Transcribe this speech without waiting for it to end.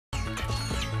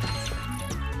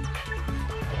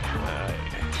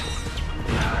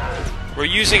We're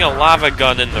using a lava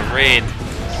gun in the rain.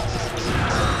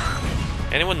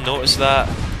 Anyone notice that?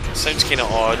 It sounds kind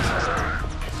of odd.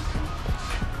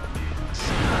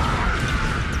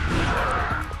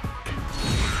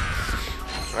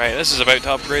 Right, this is about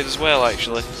to upgrade as well,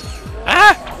 actually.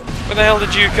 Ah! Where the hell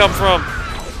did you come from?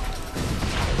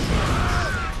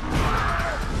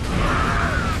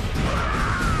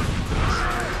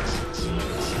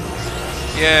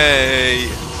 Yay!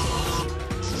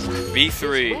 V3.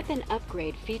 This weapon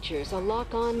upgrade features a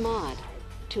lock-on mod.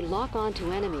 To lock on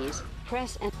to enemies,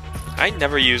 press and... I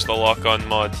never use the lock-on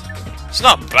mod. It's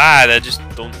not bad, I just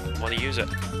don't want to use it.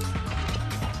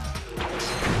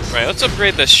 Right, let's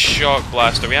upgrade this shock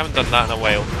blaster. We haven't done that in a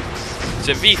while. It's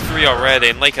at V3 already,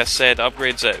 and like I said,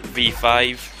 upgrades at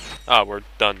V5. Ah, we're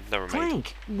done. Never mind.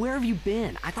 Clank, where have you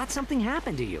been? I thought something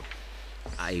happened to you.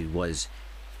 I was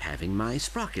having my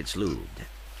sprockets lubed.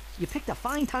 You picked a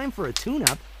fine time for a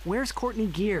tune-up. Where's Courtney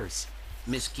Gears?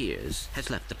 Miss Gears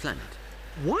has left the planet.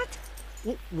 What?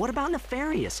 What about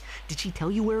Nefarious? Did she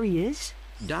tell you where he is?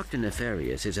 Dr.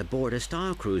 Nefarious is aboard a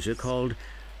star cruiser called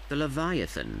the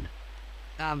Leviathan.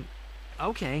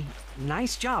 Okay.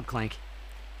 Nice job, Clank.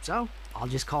 So, I'll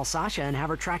just call Sasha and have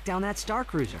her track down that star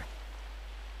cruiser.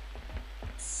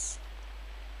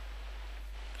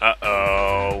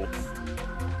 Uh-oh.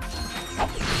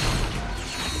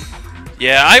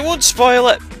 Yeah, I won't spoil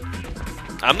it.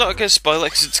 I'm not gonna spoil it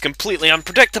because it's completely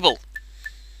unpredictable.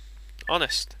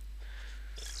 Honest.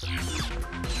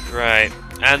 Right,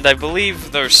 and I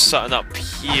believe there's something up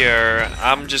here.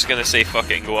 I'm just gonna say fuck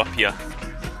it and go up here.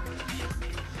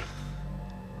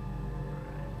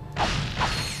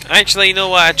 Actually, you know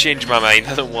what? I changed my mind.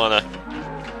 I don't wanna.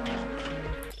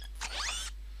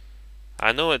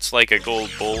 I know it's like a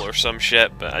gold bolt or some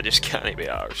shit, but I just can't be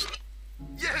ours.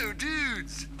 Yo,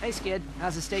 dudes! Hey, Skid.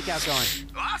 How's the stakeout going?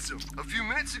 Awesome! A few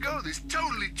minutes ago, this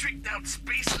totally tricked out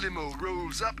space limo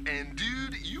rolls up, and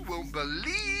dude, you won't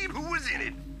believe who was in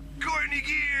it! Courtney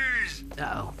Gears!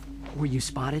 Uh-oh. Were you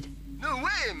spotted? No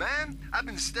way, man! I've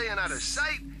been staying out of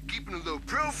sight, keeping a low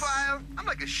profile. I'm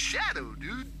like a shadow,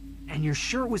 dude. And you're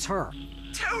sure it was her?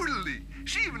 Totally!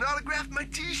 She even autographed my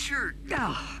t-shirt.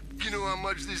 Ugh. You know how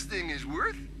much this thing is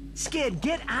worth? Skid,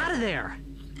 get out of there!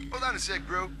 Hold on a sec,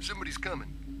 bro. Somebody's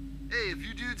coming. Hey, if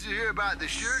you dudes are here about the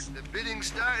shirt, the bidding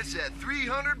starts at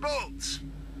 300 bolts.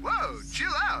 Whoa,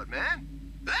 chill out, man.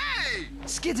 Hey!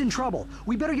 Skid's in trouble.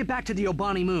 We better get back to the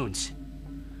Obani Moons.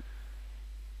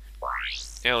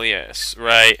 Hell yes.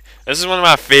 Right. This is one of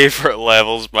my favorite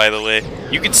levels, by the way.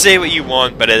 You can say what you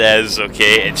want, but it is,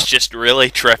 okay? It's just really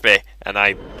trippy, and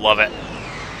I love it.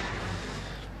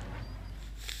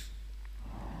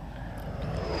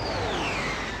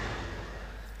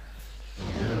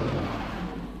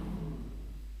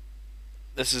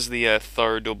 This is the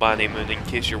third Obani Moon, in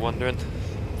case you're wondering.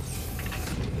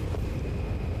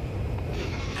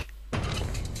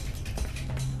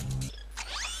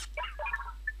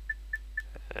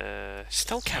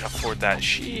 Still can't afford that.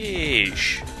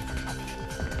 Sheesh.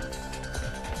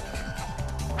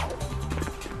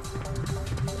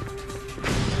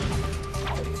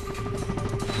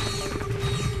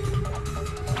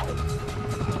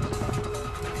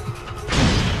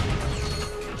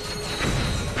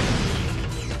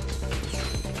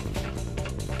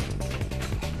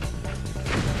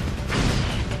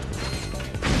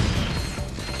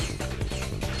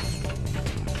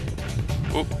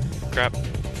 Oh, crap.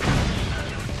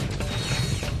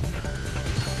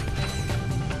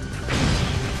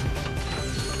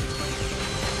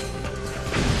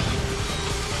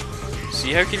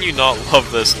 See, how can you not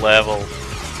love this level?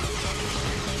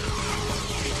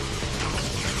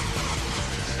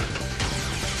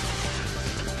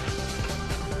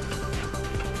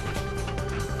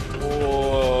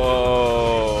 Whoa.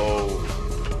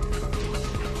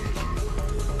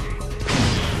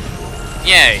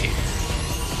 Yay.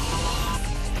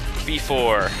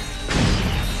 B4.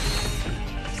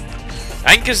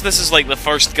 I think because this is like the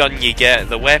first gun you get,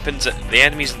 the weapons, the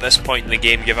enemies at this point in the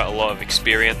game give it a lot of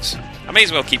experience. I may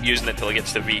as well keep using it till it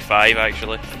gets to V5,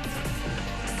 actually.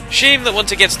 Shame that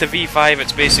once it gets to V5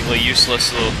 it's basically useless,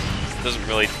 so it doesn't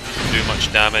really do much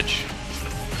damage.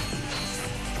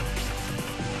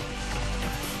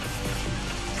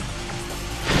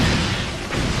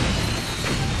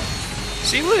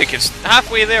 See, look, it's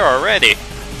halfway there already.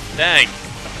 Dang.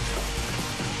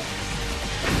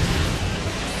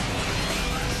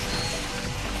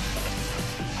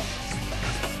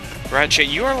 Ratchet,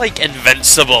 you are like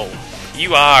invincible.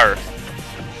 You are.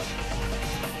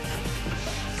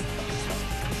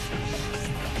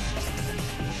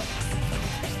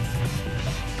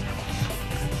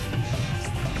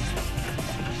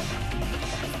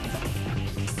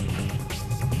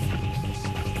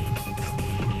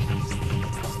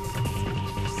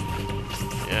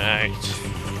 Right.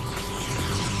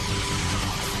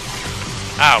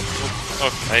 Ow!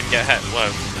 Oh, I didn't get hit.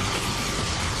 Whoa.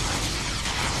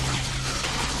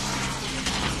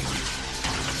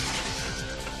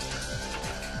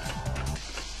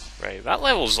 Right, that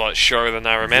level's a lot shorter than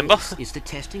I remember. This is the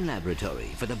testing laboratory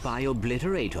for the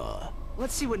Biobliterator.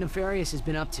 Let's see what Nefarious has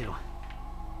been up to.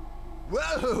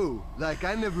 Whoa! Like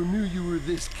I never knew you were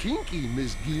this kinky,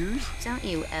 Miss Gears. Don't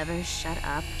you ever shut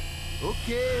up.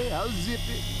 Okay, I'll zip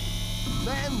it.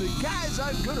 Man, the guys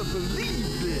aren't gonna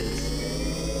believe this.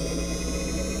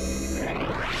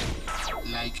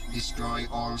 Like, destroy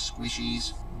all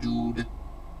squishies, dude.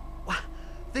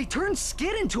 They turned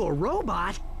Skid into a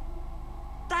robot?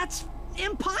 That's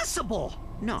impossible!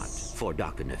 Not for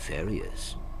Dr.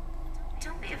 Nefarious.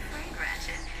 Don't be afraid,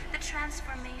 Ratchet. The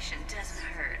transformation doesn't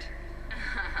hurt.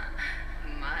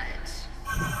 Much.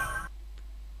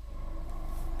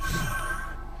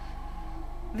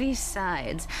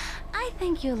 Besides, I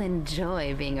think you'll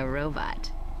enjoy being a robot.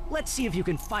 Let's see if you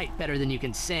can fight better than you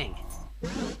can sing.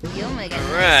 You'll make a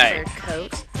Alright. nicer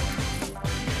coat.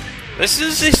 This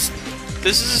is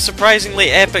a surprisingly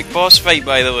epic boss fight,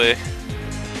 by the way.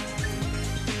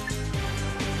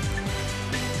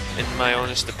 In my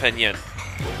honest opinion.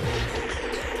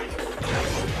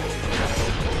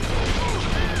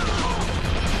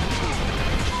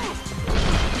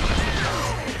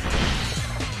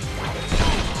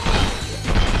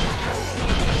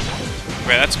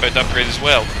 Right, that's about to upgrade as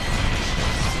well.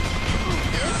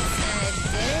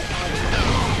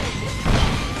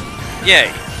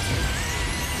 Yay.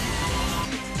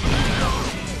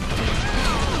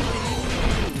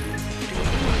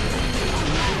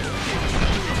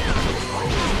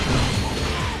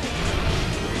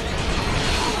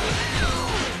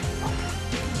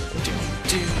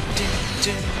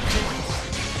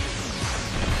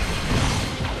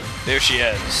 There she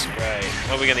is. Right.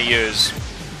 What are we gonna use?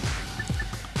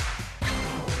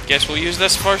 Guess we'll use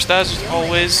this first, as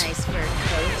always. Nice fur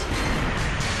coat.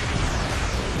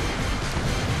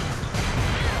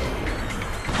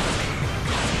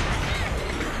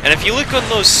 And if you look on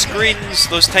those screens,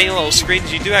 those tiny little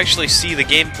screens, you do actually see the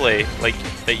gameplay, like,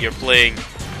 that you're playing.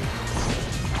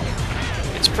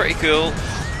 It's pretty cool.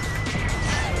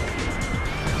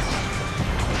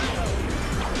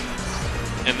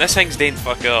 And this thing's dang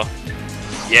fuck off.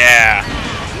 Yeah!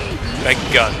 Big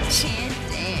guns. Can't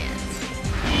dance.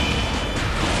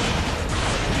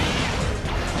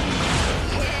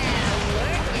 Yeah,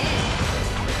 work it.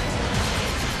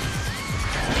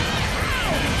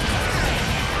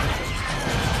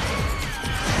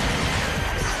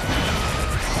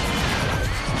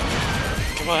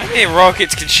 Come on, how many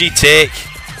rockets can she take?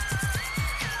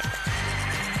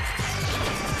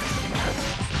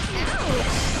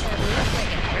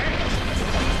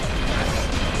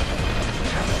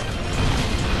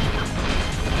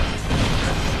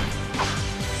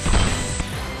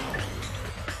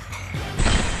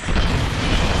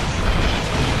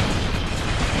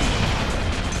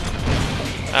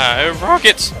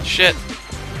 Rockets! Shit.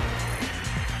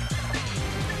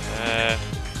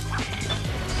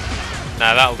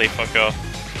 Nah, that'll do fuck off.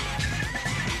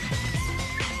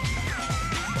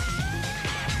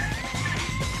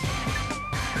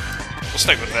 We'll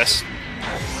stick with this.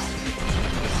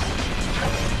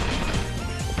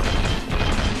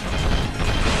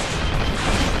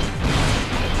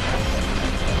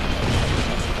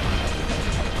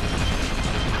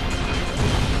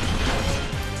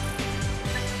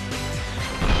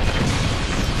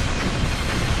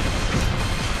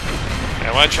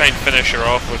 I want to try and finish her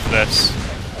off with this.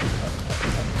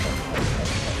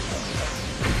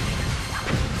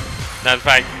 No, in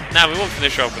fact, no, we won't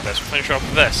finish her off with this. We'll finish her off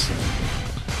with this.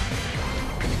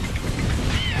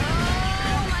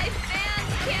 Oh, my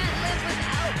fans can't live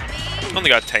without me. Only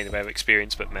got a tiny bit of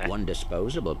experience, but meh. One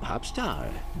disposable pop star.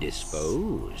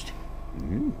 Disposed.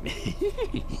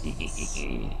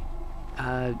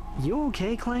 You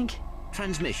okay, Clank?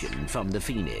 Transmission from the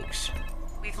Phoenix.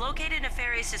 We've located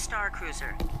Nefarious' star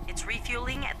cruiser. It's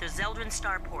refueling at the Zeldrin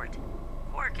starport.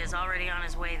 Quark is already on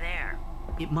his way there.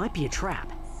 It might be a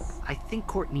trap. I think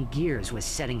Courtney Gears was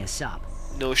setting us up.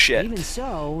 No shit. Even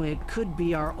so, it could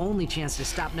be our only chance to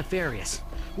stop Nefarious.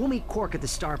 We'll meet Quark at the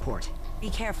starport. Be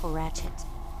careful, Ratchet.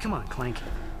 Come on, Clank.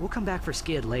 We'll come back for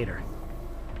Skid later.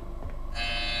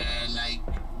 Like,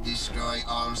 destroy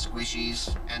all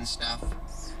squishies and stuff.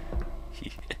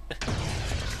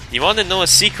 You want to know a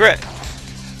secret?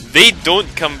 They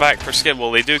don't come back for Skid.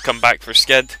 Well, they do come back for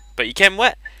Skid, but you can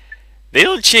what? They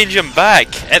don't change him back.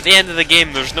 At the end of the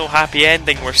game, there's no happy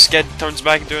ending where Skid turns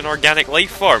back into an organic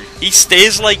life form. He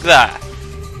stays like that.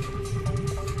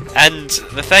 And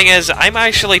the thing is, I'm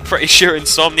actually pretty sure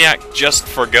Insomniac just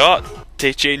forgot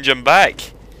to change him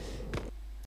back.